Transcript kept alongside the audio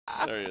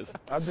There he is.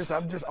 I'm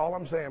just all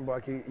I'm saying,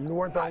 Bucky. You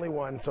weren't the only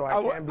one, so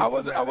I can't be. I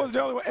wasn't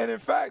the only one, and in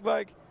fact,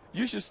 like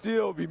you should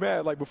still be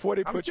mad. Like before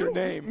they put your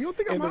name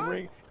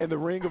in the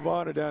ring of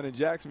honor down in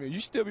Jacksonville, you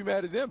should still be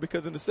mad at them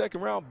because in the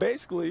second round,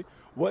 basically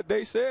what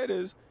they said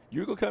is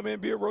you're gonna come in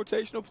and be a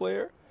rotational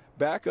player,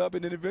 back up,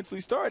 and then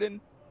eventually start. And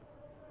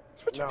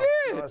that's what you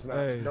did. No, it's not.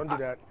 Hey. Don't do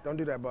that. Don't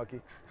do that,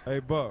 Bucky. Hey,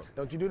 Buck.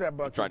 Don't you do that,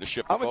 Bucky. I'm trying to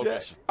shift the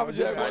focus. I'm a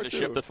Jaguar trying to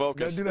shift the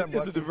focus. Don't do that, Bucky.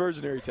 It's a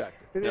diversionary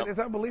tactic. It's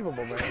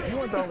unbelievable, man. You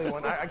weren't the only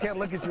one. I can't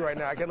look at you right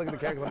now. I can't look at the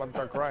camera because I'm about to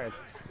start crying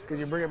because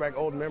you're bringing back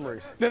old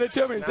memories. Now they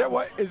tell me, is that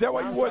why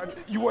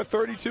you wore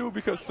 32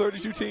 because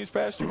 32 teams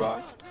passed you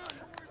by?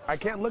 I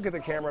can't look at the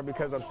camera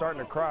because I'm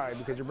starting to cry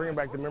because you're bringing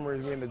back the memories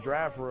of me in the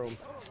draft room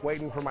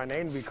waiting for my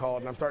name to be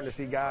called, and I'm starting to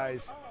see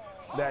guys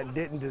that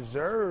didn't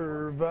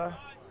deserve.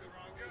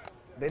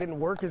 They didn't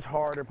work as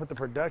hard or put the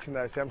production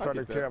that I see. I'm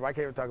starting to tear up. I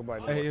can't even talk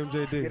about it anymore.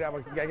 Hey, MJD.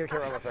 Get the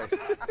camera out of my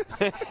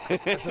face.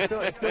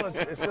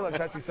 It's still a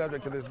touchy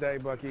subject to this day,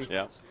 Bucky.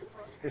 Yeah.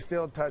 It's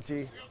still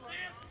touchy.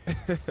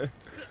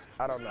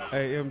 I don't know.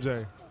 Hey,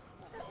 MJ.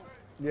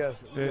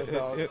 Yes.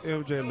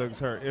 MJ looks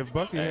hurt. If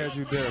Bucky had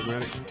you there,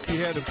 man, he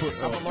had to put.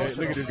 Hey,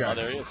 look at this guy. Oh,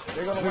 there he is.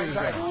 They're going to win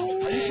tight.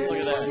 Look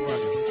at that. You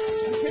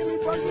kidding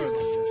me, Bucky?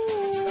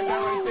 That guy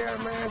right there,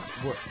 man.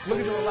 What? Look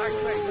at the relaxed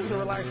face. Look at the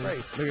relaxed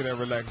face. Look at that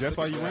relaxed. That's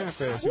why you ran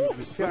fast. Let him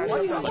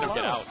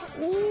get out.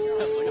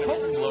 Look at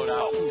him explode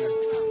out.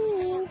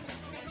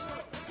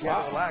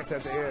 Yeah, relax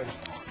at the end.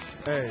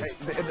 Hey.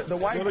 The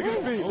white. Look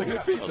at the feet. Look at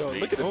the feet, though.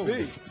 Look at the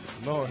feet.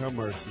 Lord have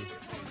mercy.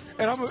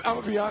 And I'm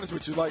gonna be honest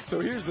with you. Like,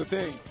 so here's the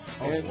thing.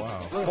 And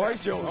wow.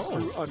 Bryce Jones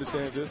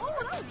understands this.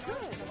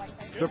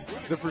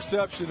 The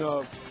perception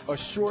of a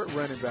short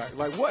running back.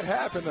 Like, what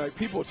happened? Like,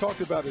 people talked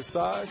about his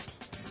size,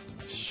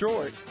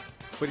 short,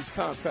 but he's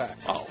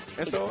compact. Oh,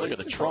 and look at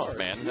the trunk,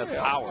 man. That's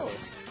power.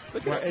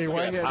 Hey,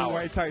 why he had the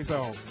white tights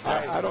on?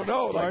 I don't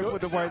know. Why he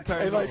put the white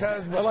tights on?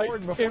 Because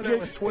before there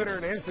was Twitter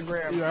and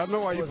Instagram, yeah, I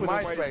know why you put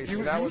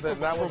MySpace. That was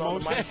on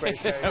the MySpace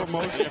page.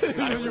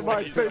 Promotion. Your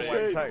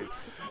MySpace page.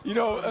 You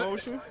know, I'm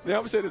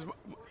gonna say this.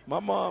 My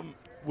mom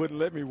wouldn't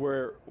let me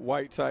wear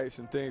white tights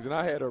and things, and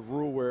I had a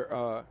rule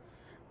where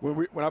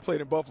when I played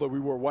in Buffalo, we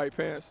wore white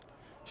pants.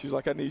 She was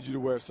like, "I need you to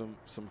wear some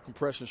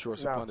compression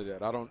shorts up under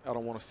that. I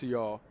don't want to see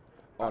all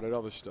that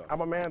other stuff."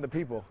 I'm a man of the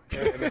people.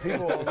 And the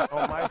people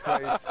on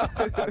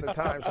MySpace at the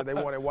time said they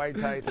wanted white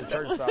tights and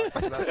church socks,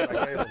 and that's what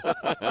I gave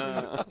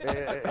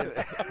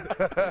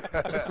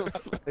them.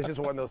 It's just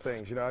one of those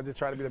things, you know. I just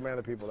try to be the man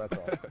of the people. That's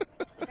all.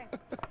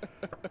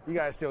 You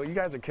guys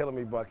are killing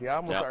me, Bucky. I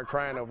almost started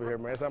crying over here,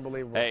 man. It's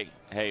unbelievable. Hey,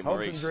 Hopes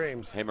Maurice. and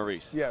dreams. Hey,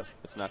 Maurice. Yes.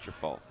 It's not your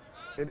fault.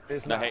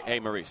 It's no, not. Hey,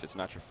 Maurice. It's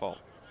not your fault.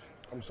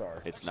 I'm sorry.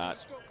 It's not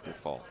your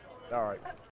fault. All right.